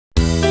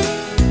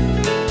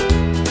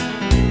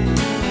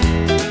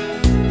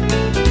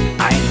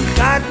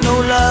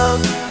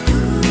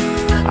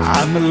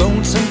I'm a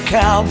lonesome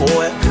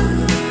cowboy,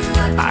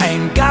 I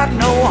ain't got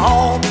no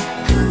home.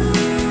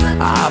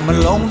 I'm a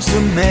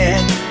lonesome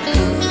man,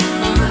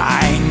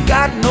 I ain't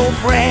got no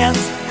friends.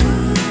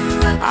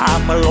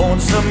 I'm a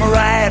lonesome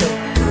rider,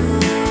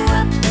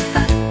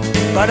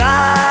 but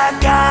I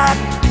got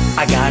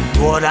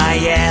what I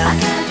am.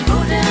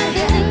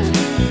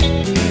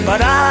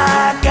 But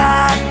I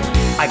got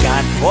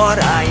what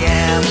I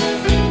am.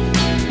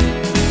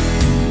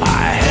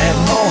 I have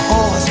no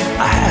horse,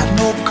 I have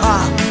no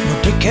car,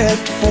 no ticket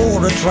for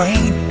the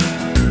train.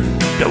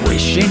 The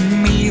wish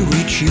in me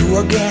reach you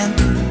again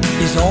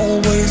is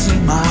always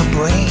in my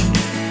brain.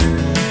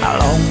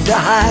 Along the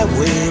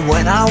highway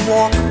when I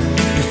walk,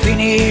 the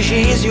finish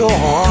is your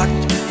heart.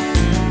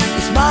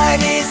 It's my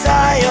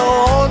desire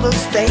all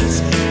those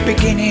days,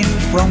 beginning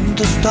from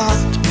the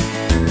start.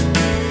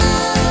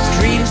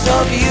 Dreams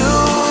of you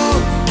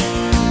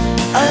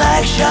are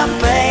like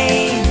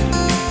champagne,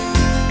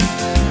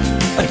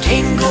 a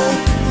tingle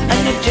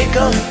and a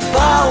tickle,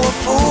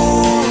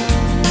 powerful.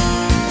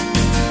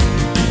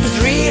 It's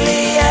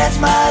really as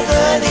my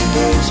early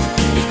boots,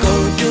 we go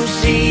to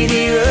see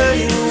the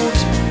early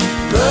roots,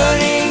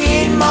 burning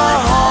in my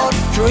heart,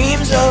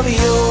 dreams of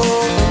you.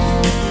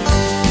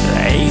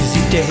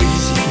 Lazy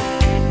daisy,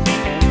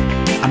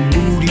 I'm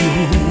moody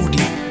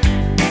woody,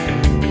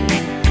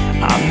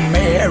 I'm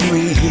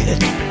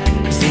married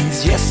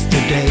since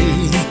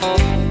yesterday.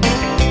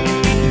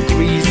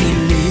 Greasy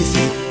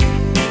Lizzy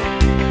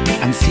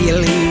and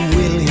Silly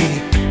Willy,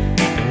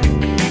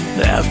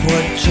 that's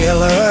what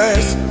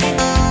chillers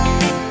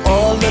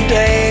all the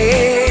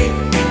day.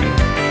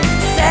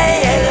 Say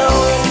hello,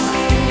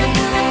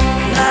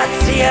 not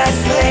see us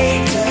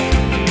later.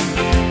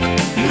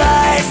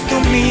 Nice to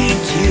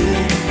meet you,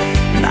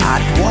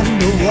 not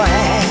wonder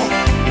why.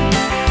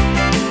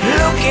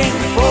 Looking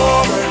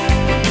forward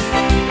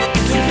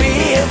to be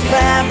a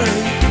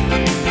family.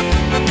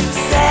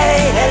 Say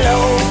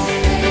hello,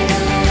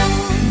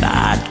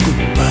 not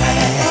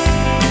goodbye.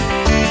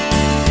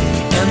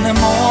 In the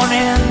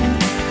morning,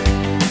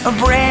 a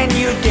brand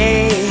new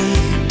day.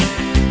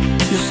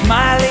 Your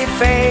smiley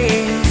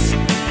face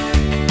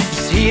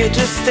is here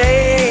to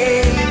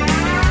stay,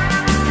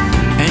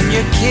 and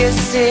your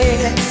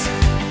kisses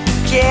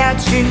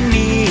catching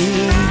me.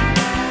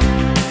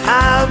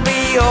 I'll be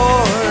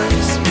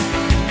yours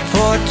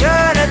for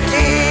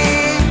eternity.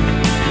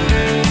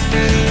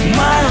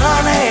 My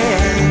honey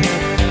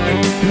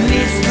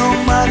needs no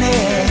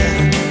money,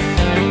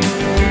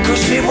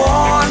 'cause she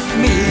wants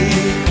me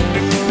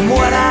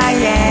what I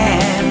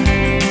am.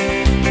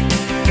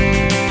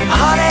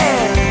 Honey,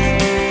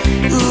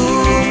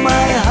 ooh,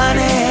 my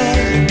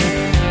honey,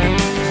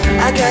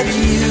 I got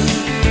you,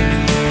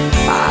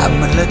 I'm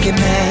a lucky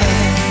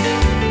man.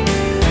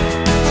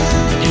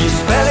 His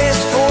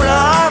belly's full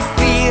of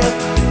beer,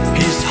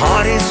 his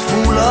heart is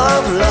full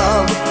of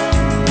love.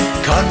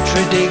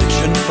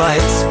 Contradiction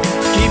fights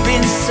deep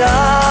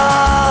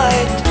inside.